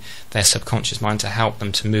by their subconscious mind to help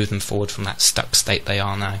them to move them forward from that stuck state they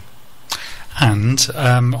are now. And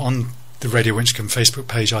on the Radio Winchcombe Facebook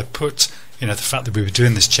page, I put, the fact that we were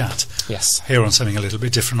doing this chat here on something a little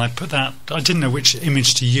bit different. I put that, I didn't know which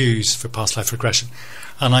image to use for past life regression,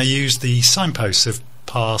 and I used the signposts of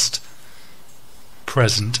past,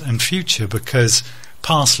 present and future, because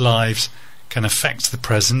past lives can affect the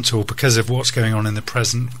present, or because of what's going on in the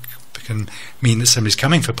present can mean that somebody's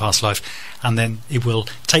coming for past life, and then it will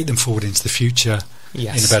take them forward into the future in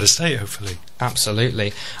a better state, hopefully.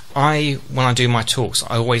 Absolutely. When I do my talks,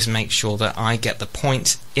 I always make sure that I get the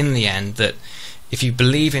point in the end that if you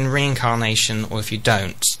believe in reincarnation or if you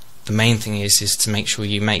don't, the main thing is to make sure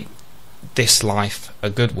you make this life a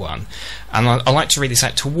good one. And I like to read this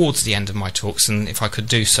out towards the end of my talks, and if I could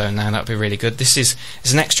do so now, that would be really good. This is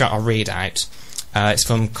an extract I'll read out. It's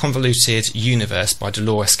from Convoluted Universe by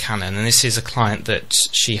Dolores Cannon, and this is a client that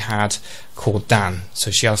she had called Dan.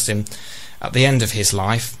 So she asked him, at the end of his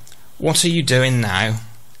life, what are you doing now,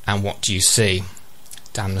 and what do you see?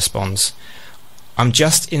 Dan responds, I'm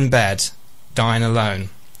just in bed, dying alone,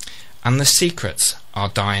 and the secrets are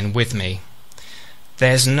dying with me.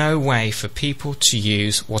 There's no way for people to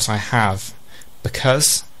use what I have,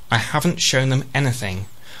 because I haven't shown them anything,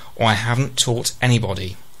 or I haven't taught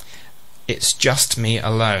anybody. It's just me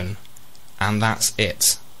alone, and that's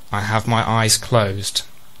it. I have my eyes closed.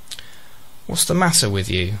 What's the matter with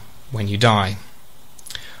you when you die?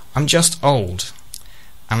 I'm just old,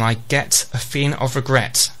 and I get a feeling of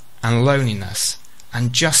regret and loneliness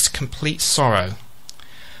and just complete sorrow.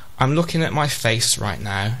 I'm looking at my face right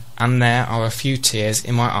now, and there are a few tears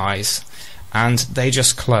in my eyes, and they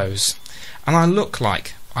just close, and I look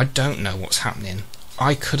like I don't know what's happening.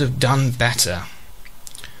 I could have done better.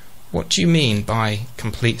 What do you mean by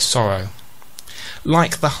complete sorrow?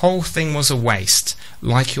 Like the whole thing was a waste,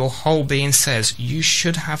 like your whole being says you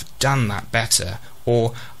should have done that better,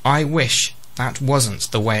 or I wish that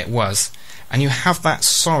wasn't the way it was, and you have that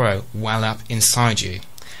sorrow well up inside you.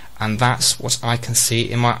 And that's what I can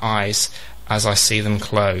see in my eyes as I see them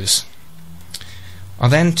close. I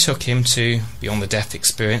then took him to Beyond the Death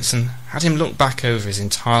Experience and had him look back over his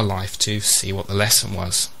entire life to see what the lesson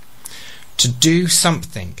was. To do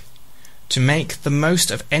something, to make the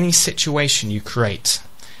most of any situation you create.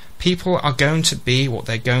 People are going to be what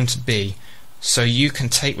they're going to be, so you can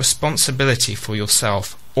take responsibility for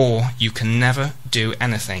yourself, or you can never do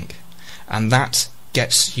anything. And that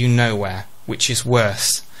gets you nowhere, which is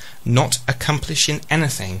worse. Not accomplishing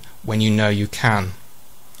anything when you know you can.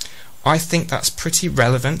 I think that's pretty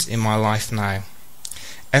relevant in my life now.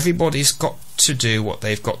 Everybody's got to do what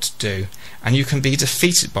they've got to do, and you can be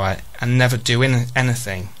defeated by it and never do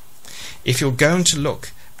anything. If you're going to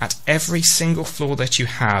look at every single flaw that you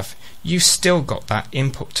have, you've still got that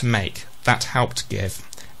input to make, that help to give,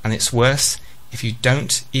 and it's worse if you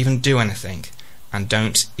don't even do anything and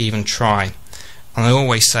don't even try. And I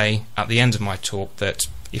always say at the end of my talk that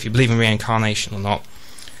if you believe in reincarnation or not,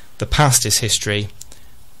 the past is history,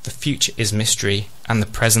 the future is mystery, and the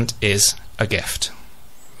present is a gift.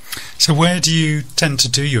 So where do you tend to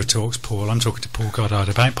do your talks, Paul? I'm talking to Paul Goddard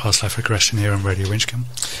about past life regression here on Radio Winchcombe.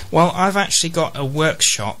 Well, I've actually got a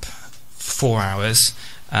workshop for 4 hours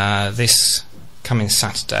this coming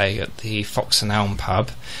Saturday at the Fox and Elm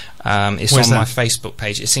pub. It's Where's on my that? Facebook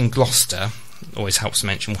page. It's in Gloucester. Always helps to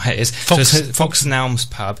mention where it is. Fox- So it's Fox and Elms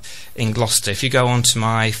pub in Gloucester. If you go onto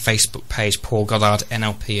my Facebook page, Paul Goddard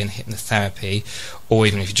NLP and Hypnotherapy, or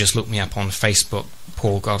even if you just look me up on Facebook,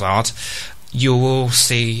 Paul Goddard, you will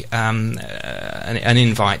see an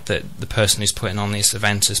invite that the person who's putting on this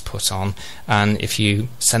event has put on, and if you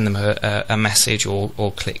send them a message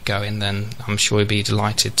or click go in, then I'm sure he'll be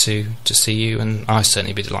delighted to see you, and I'll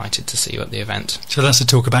certainly be delighted to see you at the event. So that's a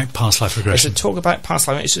talk about past life regression. It's a talk about past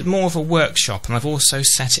life. It's more of a workshop, and I've also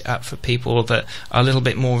set it up for people that are a little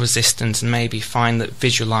bit more resistant and maybe find that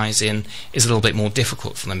visualising is a little bit more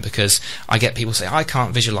difficult for them, because I get people say, I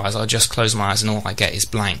can't visualise, I'll just close my eyes and all I get is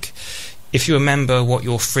blank. If you remember what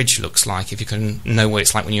your fridge looks like, if you can know what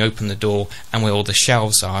it's like when you open the door and where all the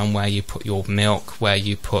shelves are and where you put your milk, where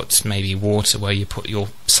you put maybe water, where you put your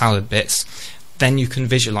salad bits, then you can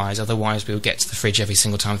visualise. Otherwise we'll get to the fridge every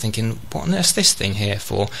single time thinking, what on earth's this thing here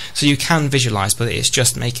for? So you can visualise, but it's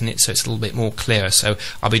just making it so it's a little bit more clearer. So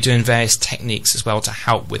I'll be doing various techniques as well to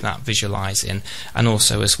help with that visualising, and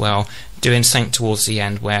also as well doing something towards the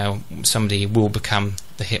end where somebody will become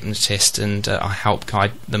the hypnotist, and I help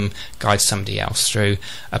guide somebody else through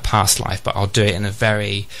a past life, but I'll do it in a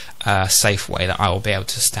very safe way that I will be able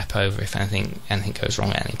to step over if anything goes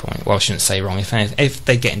wrong at any point. Well, I shouldn't say wrong, if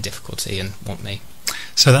they get in difficulty and want me.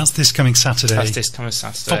 So that's this coming Saturday. That's this coming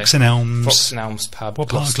Saturday. Fox and Elms. Fox and Elms pub. What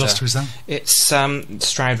part of Gloucester is that? It's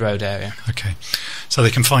Stroud Road area. Okay. So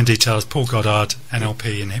they can find details, Paul Goddard,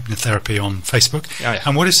 NLP and Hypnotherapy on Facebook. Oh, yeah.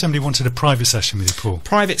 And what if somebody wanted a private session with you, Paul?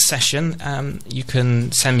 Private session, you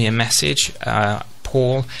can send me a message,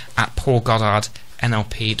 Paul at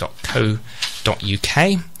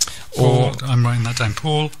paulgoddardnlp.co.uk. Or I'm writing that down,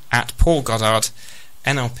 Paul at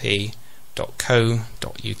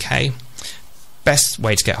paulgoddardnlp.co.uk. Best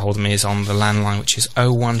way to get hold of me is on the landline, which is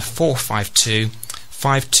 01452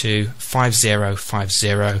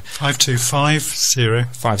 525050.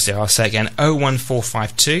 5250. I'll say again,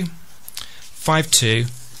 01452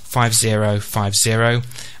 525050.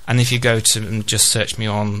 And if you go to and just search me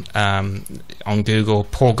on Google,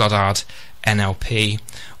 Paul Goddard NLP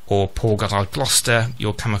or Paul Goddard Gloucester,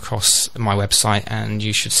 you'll come across my website, and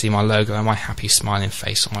you should see my logo and my happy smiling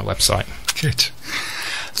face on my website. Good.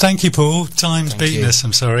 Thank you, Paul. Time's beaten us,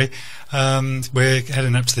 I'm sorry. We're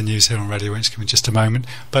heading up to the news here on Radio Winchcombe in just a moment.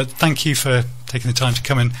 But thank you for taking the time to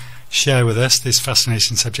come and share with us this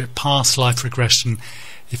fascinating subject, past life regression.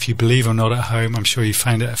 If you believe or not at home, I'm sure you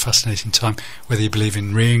found it a fascinating time, whether you believe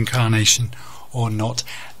in reincarnation or not.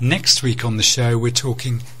 Next week on the show, we're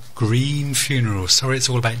talking green funerals. Sorry, it's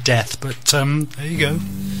all about death, but there you go.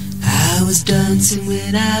 I was dancing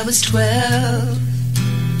when I was 12.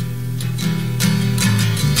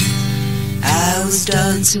 I was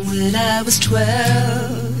dancing when I was 12.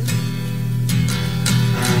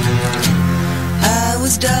 I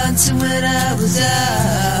was dancing when I was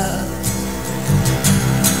out.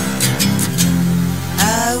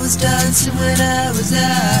 I was dancing when I was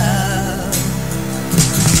out.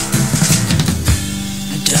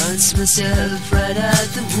 I danced myself right out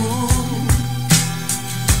the womb.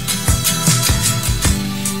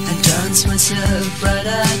 I danced myself right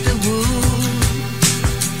out the womb.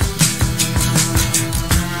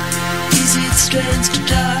 Is it strange to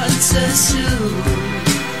dance so soon?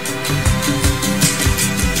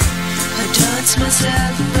 I dance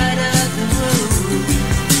myself right out the room.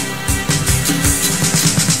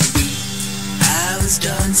 I was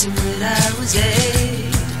dancing when I was 8.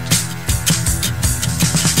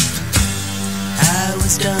 I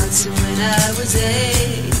was dancing when I was 8.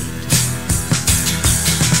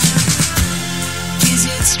 Is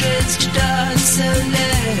it strange to dance so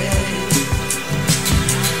late?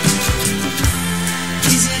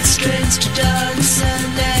 Is it strange to dance so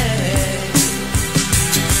late?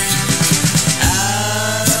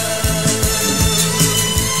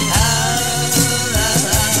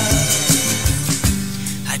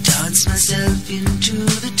 I dance myself into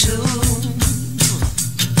the tomb.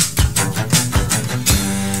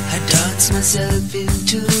 I dance myself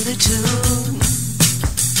into the tomb.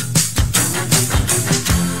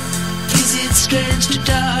 Is it strange to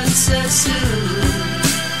dance so soon?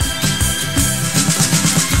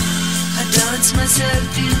 Dance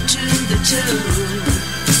myself into the tomb.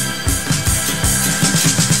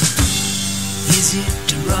 Is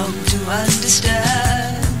it wrong to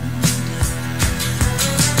understand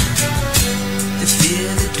the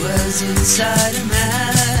fear that dwells inside a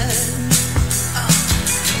man?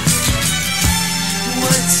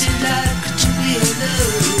 What's it like to be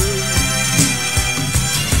alone?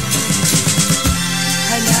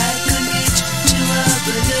 I liken it to a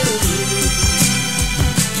balloon.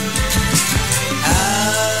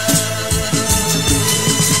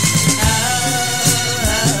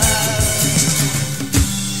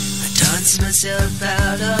 Myself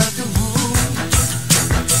out of the womb.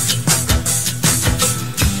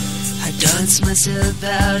 I dance myself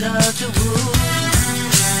out of the womb.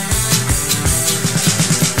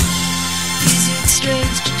 Is it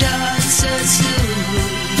strange to dance so soon?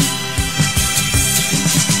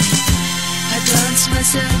 I dance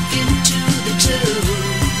myself into the tomb,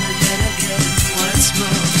 and then again once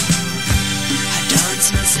more. I dance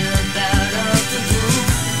myself out of the womb.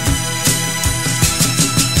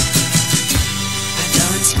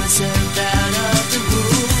 Myself out of the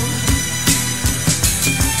womb.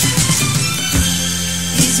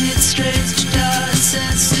 Is it strange to dance so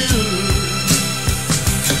soon?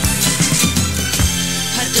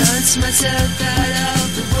 I dance myself out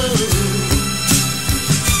of the womb.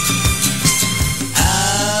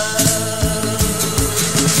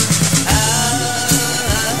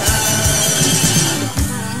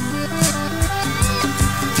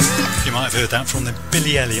 You might have heard that from the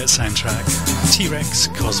Billy Elliot soundtrack, T-Rex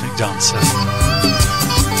Cosmic Dancer.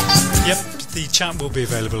 Yep, the chat will be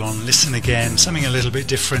available on Listen Again, something a little bit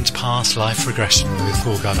different, Past Life Regression with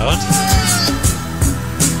Paul Goddard.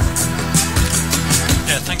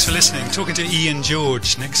 Yeah, thanks for listening. Talking to Ian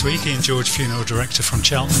George next week, Ian George, funeral director from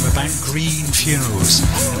Cheltenham, about green funerals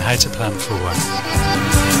and how to plan for one.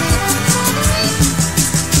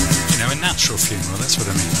 You know, a natural funeral, that's what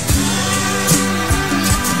I mean.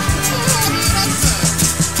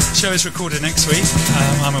 The show is recorded next week.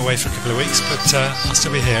 I'm away for a couple of weeks, but I'll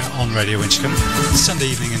still be here on Radio Winchcombe Sunday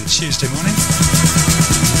evening and Tuesday morning.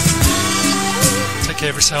 Take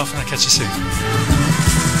care of yourself and I'll catch you soon.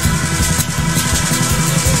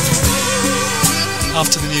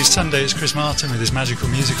 After the news Sunday, it's Chris Martin with his magical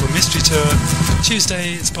musical mystery tour.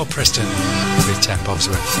 Tuesday, it's Bob Preston with 10 Bob's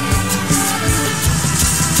Worth.